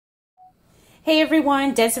Hey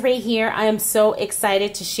everyone, Desiree here. I am so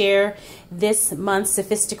excited to share this month's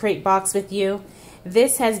Sophisticrate box with you.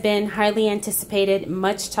 This has been highly anticipated,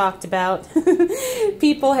 much talked about.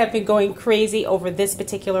 People have been going crazy over this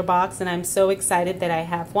particular box, and I'm so excited that I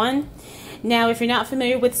have one. Now, if you're not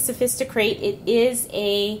familiar with Sophisticrate, it is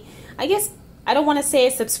I don't want to say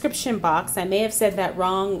a subscription box. I may have said that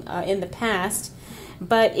wrong in the past,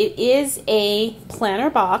 but it is a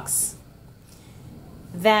planner box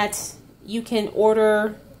that you can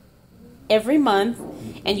order every month,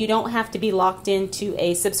 and you don't have to be locked into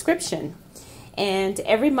a subscription. And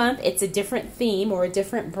every month it's a different theme or a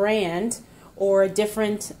different brand or a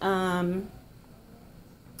different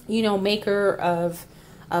maker of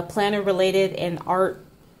planner related and art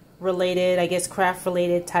related, craft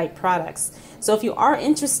related type products. So if you are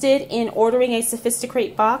interested in ordering a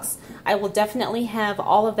Sophisticrate box, I will definitely have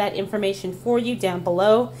all of that information for you down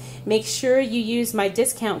below. Make sure you use my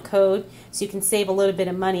discount code so you can save a little bit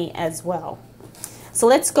of money as well. So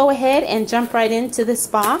let's go ahead and jump right into this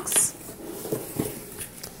box.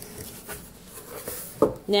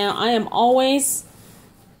 Now, I am always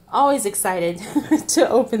excited to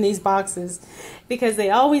open these boxes because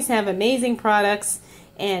they always have amazing products,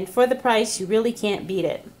 and for the price, you really can't beat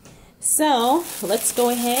it. So let's go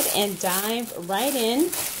ahead and dive right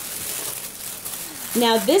in.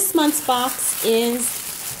 Now, this month's box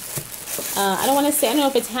is, I don't know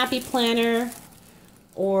if it's Happy Planner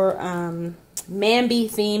or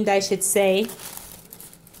MAMBI themed, I should say.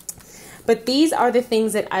 But these are the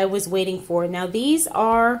things that I was waiting for. Now, these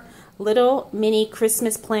are little mini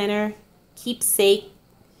Christmas planner keepsake,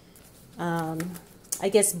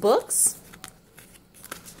 books.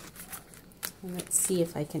 And let's see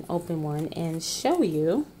if I can open one and show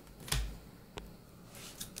you.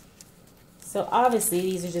 So obviously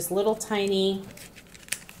these are just little tiny,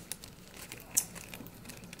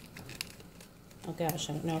 oh gosh,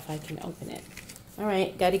 I don't know if I can open it. All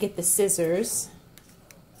right, got to get the scissors.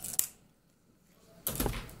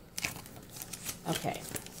 Okay,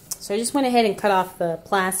 so I just went ahead and cut off the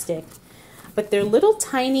plastic, but they're little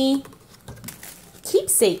tiny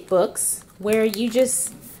keepsake books where you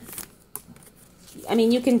just,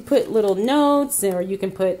 you can put little notes, or you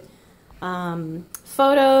can put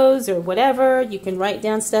photos or whatever. You can write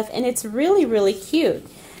down stuff, and it's really, really cute.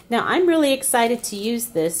 Now, I'm really excited to use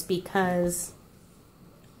this because,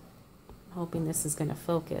 I'm hoping this is going to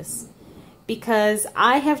focus, because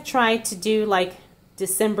I have tried to do like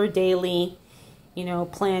December daily,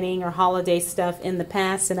 planning or holiday stuff in the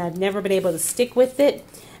past, and I've never been able to stick with it.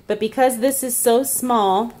 But because this is so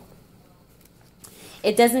small,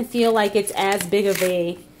 it doesn't feel like it's as big of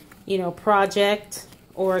a, project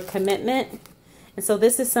or a commitment. And so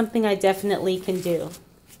this is something I definitely can do.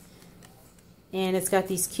 And it's got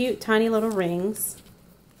these cute tiny little rings.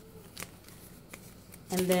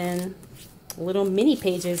 And then little mini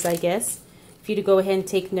pages, I guess, for you to go ahead and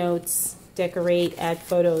take notes, decorate, add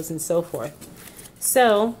photos, and so forth.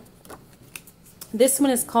 So this one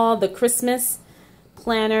is called the Christmas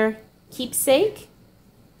Planner Keepsake.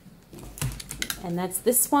 And that's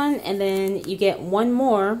this one. And then you get one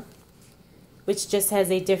more, which just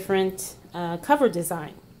has a different cover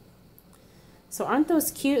design. So aren't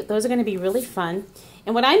those cute? Those are going to be really fun.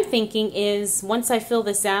 And what I'm thinking is, once I fill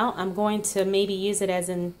this out, I'm going to maybe use it as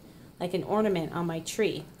an ornament on my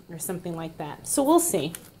tree or something like that. So we'll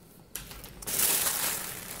see.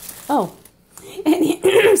 Oh, and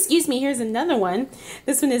excuse me, here's another one.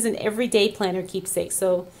 This one is an everyday planner keepsake.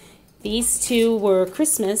 So these two were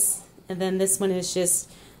Christmas, and then this one is just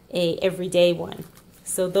a everyday one.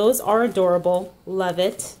 So those are adorable. Love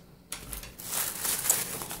it.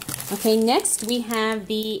 Okay, next we have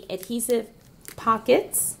the adhesive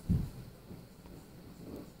pockets.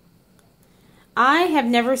 I have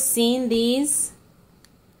never seen these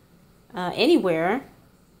anywhere.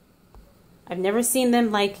 I've never seen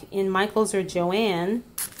them like in Michael's or Joann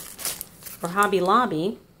or Hobby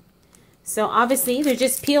Lobby. So obviously they're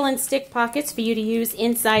just peel and stick pockets for you to use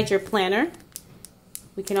inside your planner.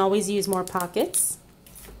 We can always use more pockets.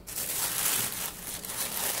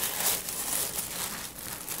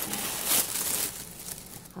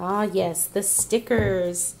 Ah, yes, the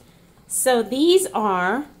stickers. So these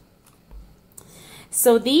are,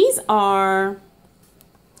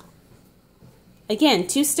 again,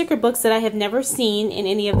 2 sticker books that I have never seen in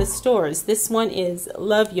any of the stores. This one is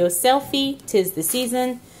Love Your Selfie, 'Tis the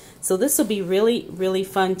Season. So this will be really, really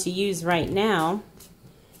fun to use right now.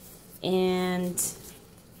 And,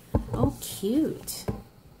 oh, cute.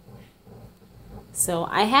 So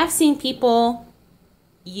I have seen people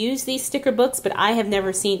use these sticker books, but I have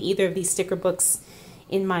never seen either of these sticker books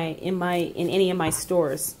in any of my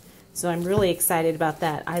stores. So I'm really excited about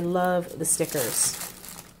that. I love the stickers.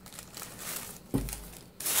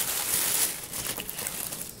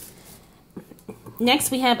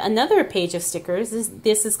 Next, we have another page of stickers.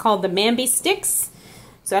 This is called the MAMBI sticks.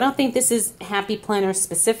 So I don't think this is Happy Planner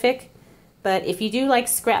specific, but if you do like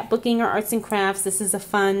scrapbooking or arts and crafts, this is a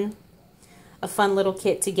fun little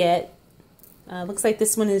kit to get. Looks like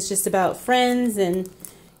this one is just about friends and,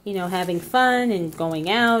 you know, having fun and going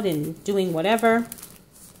out and doing whatever.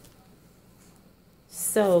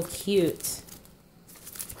 So cute.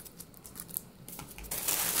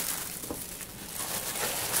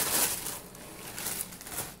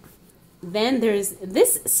 Then there's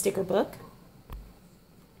this sticker book.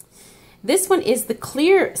 This one is the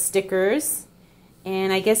clear stickers,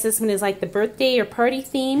 and I guess this one is like the birthday or party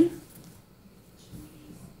theme.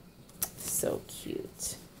 So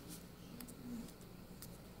cute.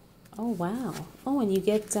 Oh wow. Oh, and you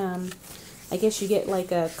get I guess you get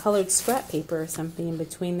like a colored scrap paper or something in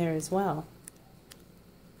between there as well.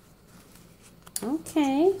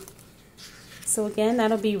 Okay. So again,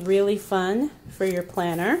 that'll be really fun for your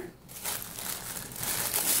planner.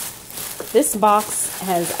 This box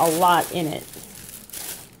has a lot in it.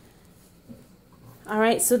 All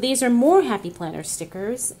right, so these are more Happy Planner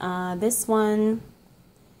stickers. This one,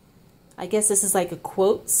 I guess this is like a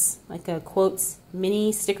quotes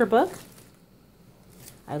mini sticker book.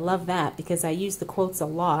 I love that because I use the quotes a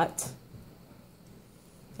lot.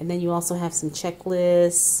 And then you also have some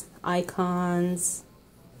checklists, icons,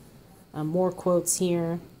 more quotes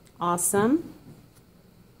here. Awesome.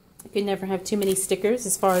 You can never have too many stickers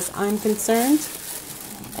as far as I'm concerned.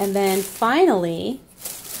 And then finally,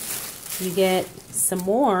 you get some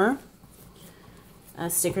more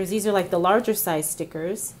stickers. These are like the larger size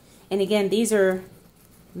stickers. And again, these are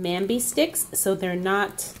MAMBI sticks, so they're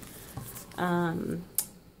not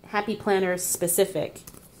Happy Planner specific.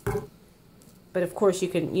 But of course you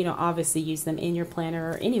can, you know, obviously use them in your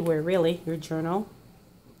planner or anywhere really, your journal.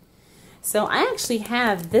 So I actually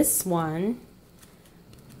have this one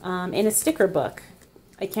in a sticker book.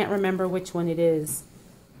 I can't remember which one it is.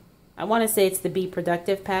 I want to say it's the Be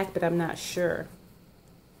Productive pack, but I'm not sure.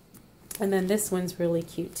 And then this one's really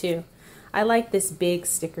cute too. I like this big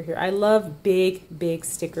sticker here. I love big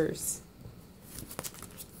stickers.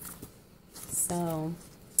 So,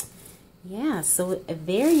 yeah, so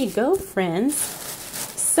there you go, friends.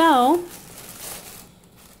 So,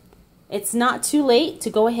 it's not too late to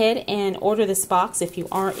go ahead and order this box if you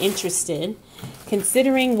are interested.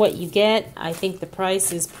 Considering what you get, I think the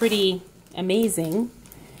price is pretty amazing.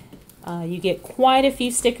 You get quite a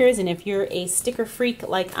few stickers, and if you're a sticker freak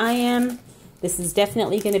like I am, this is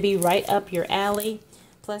definitely going to be right up your alley.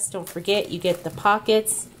 Plus, don't forget, you get the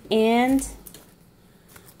pockets and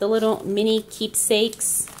the little mini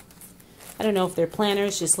keepsakes. I don't know if they're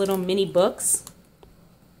planners, just little mini books.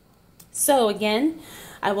 So again,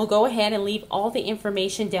 I will go ahead and leave all the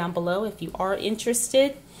information down below if you are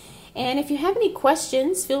interested. And if you have any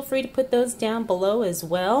questions, feel free to put those down below as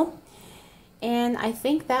well. And I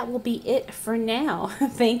think that will be it for now.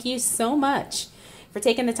 Thank you so much for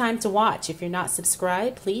taking the time to watch. If you're not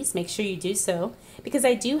subscribed, please make sure you do so, because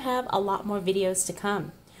I do have a lot more videos to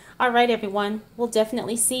come. All right, everyone, we'll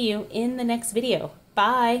definitely see you in the next video.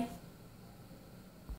 Bye.